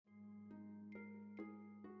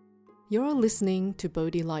You're listening to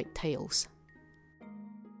Bodhi Light Tales,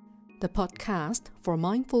 the podcast for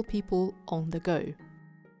mindful people on the go.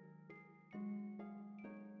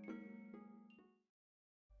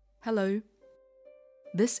 Hello,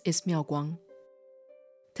 this is Miao Guang.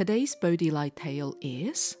 Today's Bodhi Light Tale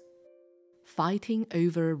is Fighting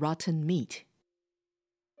Over Rotten Meat.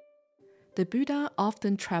 The Buddha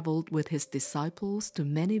often traveled with his disciples to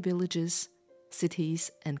many villages,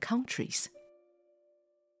 cities, and countries.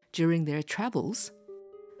 During their travels,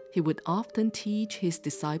 he would often teach his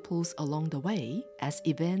disciples along the way as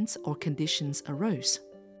events or conditions arose.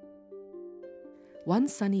 One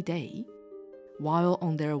sunny day, while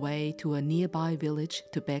on their way to a nearby village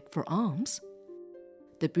to beg for alms,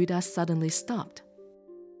 the Buddha suddenly stopped.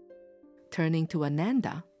 Turning to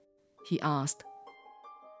Ananda, he asked,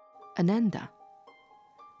 "Ananda,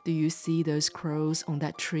 do you see those crows on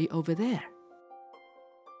that tree over there?"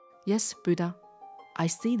 "Yes, Buddha, I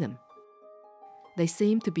see them. They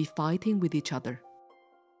seem to be fighting with each other,"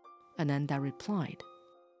 Ananda replied.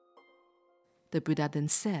 The Buddha then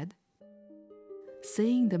said,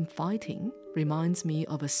 "Seeing them fighting reminds me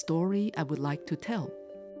of a story I would like to tell.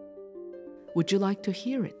 Would you like to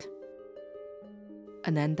hear it?"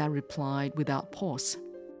 Ananda replied without pause,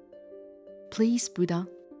 "Please, Buddha.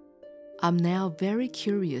 I'm now very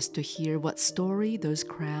curious to hear what story those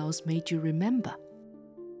crows made you remember."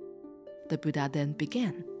 The Buddha then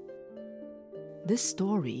began. This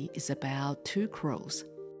story is about two crows,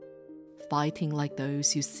 fighting like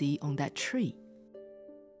those you see on that tree.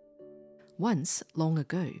 Once, long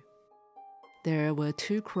ago, there were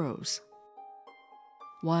two crows.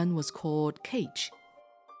 One was called Cage,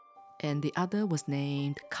 and the other was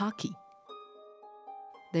named Kaki.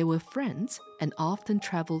 They were friends and often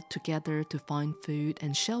traveled together to find food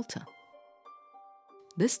and shelter.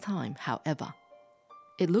 This time, however,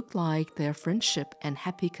 it looked like their friendship and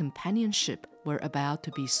happy companionship were about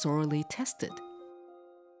to be sorely tested.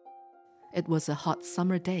 It was a hot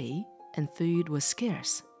summer day and food was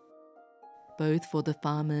scarce, both for the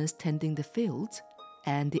farmers tending the fields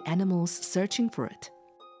and the animals searching for it.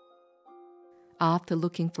 After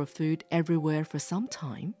looking for food everywhere for some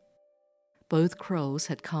time, both crows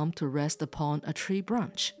had come to rest upon a tree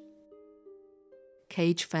branch.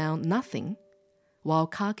 Cage found nothing, while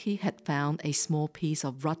Kaki had found a small piece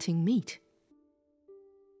of rotting meat.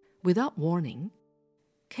 Without warning,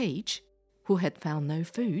 Cage, who had found no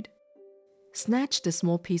food, snatched the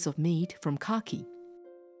small piece of meat from Kaki.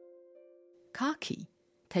 Kaki,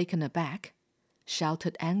 taken aback,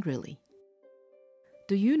 shouted angrily,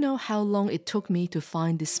 "Do you know how long it took me to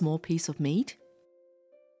find this small piece of meat?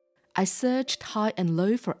 I searched high and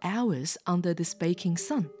low for hours under this baking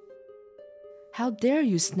sun. How dare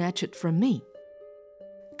you snatch it from me?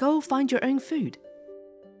 Go find your own food."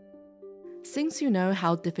 "Since you know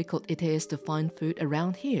how difficult it is to find food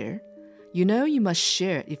around here, you know you must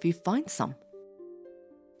share if you find some.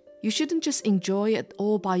 You shouldn't just enjoy it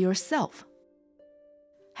all by yourself.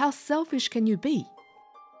 How selfish can you be?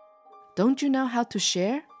 Don't you know how to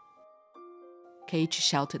share?" Cage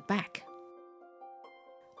shouted back,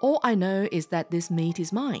 "All I know is that this meat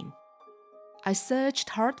is mine. I searched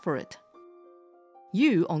hard for it.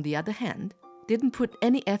 You, on the other hand, didn't put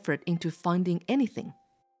any effort into finding anything.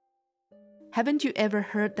 Haven't you ever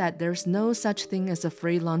heard that there's no such thing as a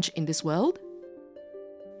free lunch in this world?"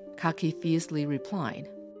 Kaki fiercely replied.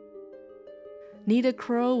 Neither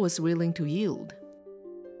crow was willing to yield,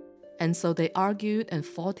 and so they argued and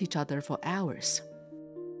fought each other for hours.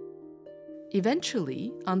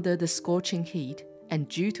 Eventually, under the scorching heat and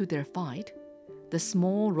due to their fight, the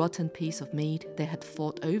small rotten piece of meat they had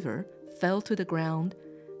fought over fell to the ground,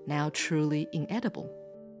 now truly inedible.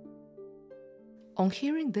 On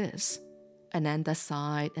hearing this, Ananda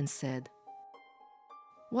sighed and said,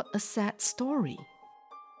 "What a sad story.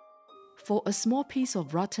 For a small piece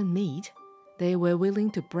of rotten meat, they were willing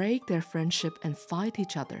to break their friendship and fight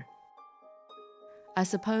each other. I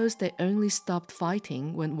suppose they only stopped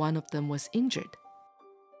fighting when one of them was injured."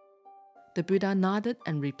 The Buddha nodded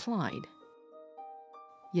and replied,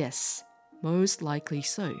 "Yes, most likely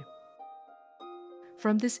so."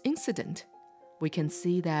 From this incident, we can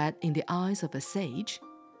see that in the eyes of a sage,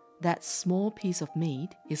 that small piece of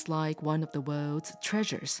meat is like one of the world's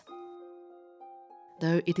treasures.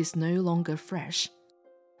 Though it is no longer fresh,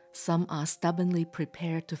 some are stubbornly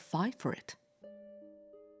prepared to fight for it.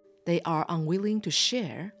 They are unwilling to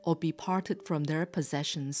share or be parted from their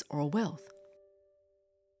possessions or wealth.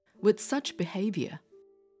 With such behavior,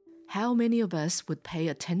 how many of us would pay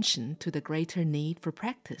attention to the greater need for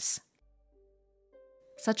practice?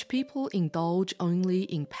 Such people indulge only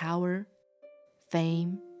in power,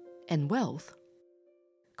 fame, and wealth,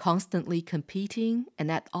 constantly competing and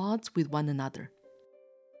at odds with one another.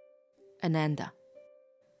 Ananda,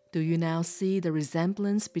 do you now see the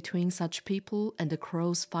resemblance between such people and the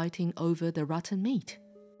crows fighting over the rotten meat?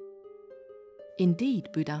 Indeed,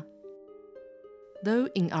 Buddha. Though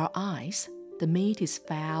in our eyes the meat is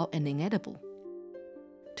foul and inedible,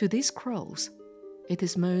 to these crows it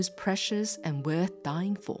is most precious and worth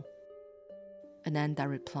dying for. Ananda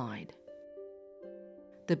replied.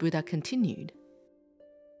 The Buddha continued,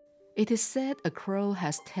 It is said a crow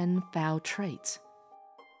has 10 foul traits.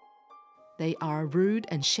 They are rude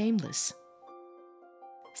and shameless,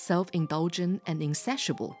 self-indulgent and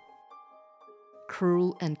insatiable,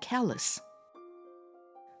 cruel and callous,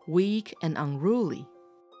 weak and unruly,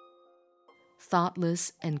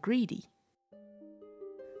 thoughtless and greedy.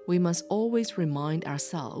 We must always remind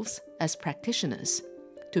ourselves as practitioners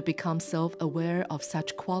to become self-aware of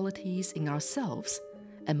such qualities in ourselves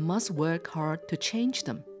and must work hard to change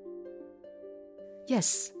them.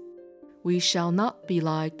 Yes, we shall not be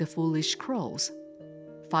like the foolish crows,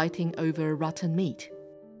 fighting over rotten meat.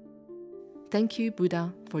 Thank you,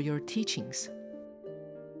 Buddha, for your teachings.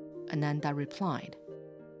 Ananda replied.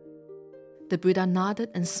 The Buddha nodded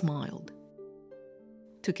and smiled.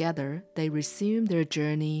 Together, they resumed their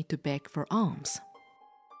journey to beg for alms.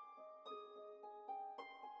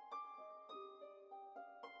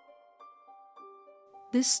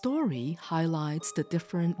 This story highlights the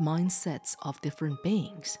different mindsets of different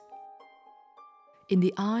beings. In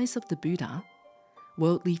the eyes of the Buddha,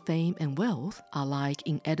 worldly fame and wealth are like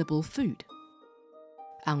inedible food,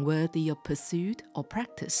 unworthy of pursuit or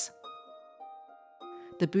practice.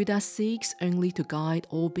 The Buddha seeks only to guide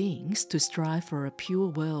all beings to strive for a pure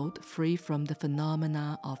world free from the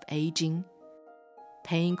phenomena of aging,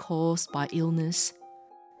 pain caused by illness,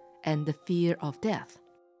 and the fear of death.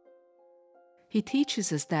 He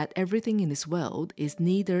teaches us that everything in this world is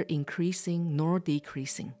neither increasing nor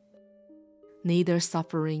decreasing, neither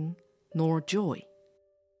suffering nor joy.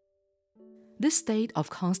 This state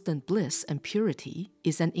of constant bliss and purity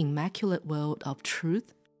is an immaculate world of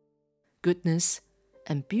truth, goodness,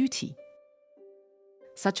 and beauty.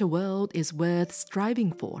 Such a world is worth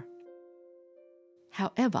striving for.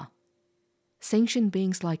 However, sentient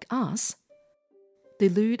beings like us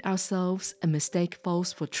delude ourselves and mistake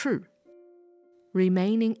false for true,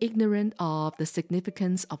 remaining ignorant of the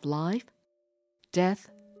significance of life, death,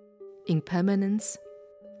 impermanence,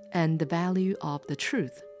 and the value of the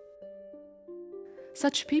truth.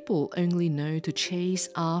 Such people only know to chase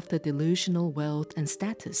after delusional wealth and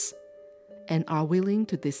status, and are willing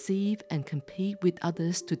to deceive and compete with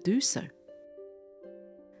others to do so.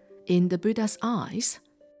 In the Buddha's eyes,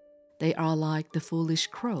 they are like the foolish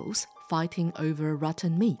crows fighting over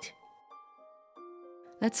rotten meat.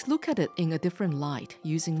 Let's look at it in a different light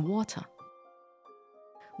using water.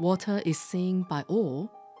 Water is seen by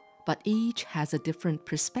all, but each has a different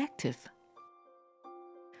perspective.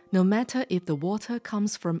 No matter if the water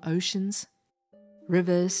comes from oceans,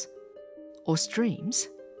 rivers, or streams,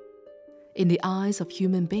 in the eyes of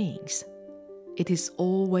human beings, it is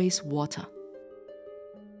always water.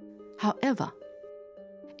 However,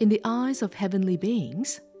 in the eyes of heavenly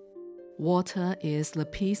beings, water is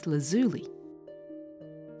lapis lazuli.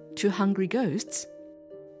 To hungry ghosts,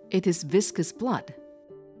 it is viscous blood.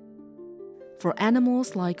 For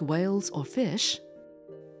animals like whales or fish,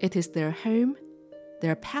 it is their home,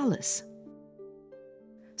 their palace.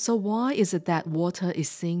 So why is it that water is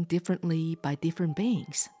seen differently by different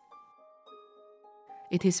beings?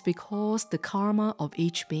 It is because the karma of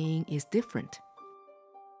each being is different.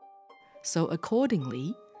 So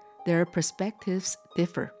accordingly, their perspectives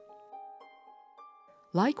differ.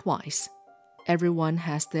 Likewise, everyone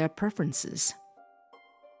has their preferences.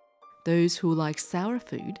 Those who like sour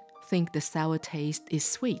food think the sour taste is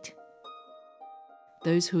sweet.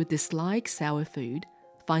 Those who dislike sour food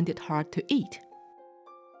find it hard to eat.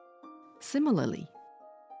 Similarly,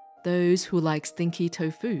 those who like stinky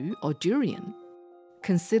tofu or durian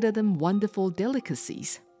consider them wonderful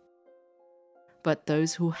delicacies. But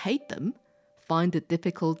those who hate them find it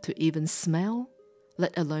difficult to even smell,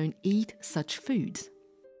 let alone eat such foods.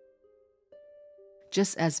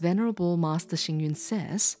 Just as Venerable Master Xing Yun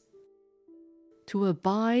says, to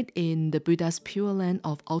abide in the Buddha's pure land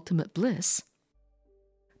of ultimate bliss,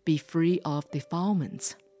 be free of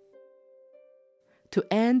defilements. To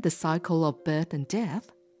end the cycle of birth and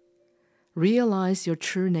death, realize your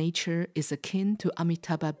true nature is akin to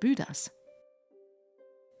Amitabha Buddha's.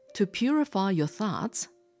 To purify your thoughts,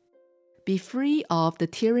 be free of the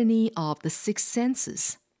tyranny of the six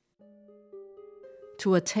senses.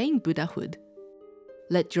 To attain Buddhahood,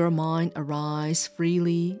 let your mind arise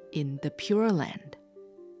freely in the Pure Land,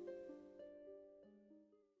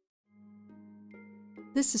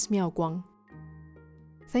 This is Miao Guang.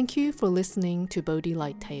 Thank you for listening to Bodhi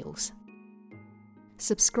Light Tales.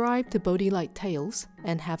 Subscribe to Bodhi Light Tales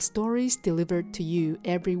and have stories delivered to you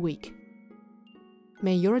every week.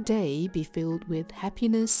 May your day be filled with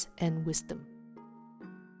happiness and wisdom.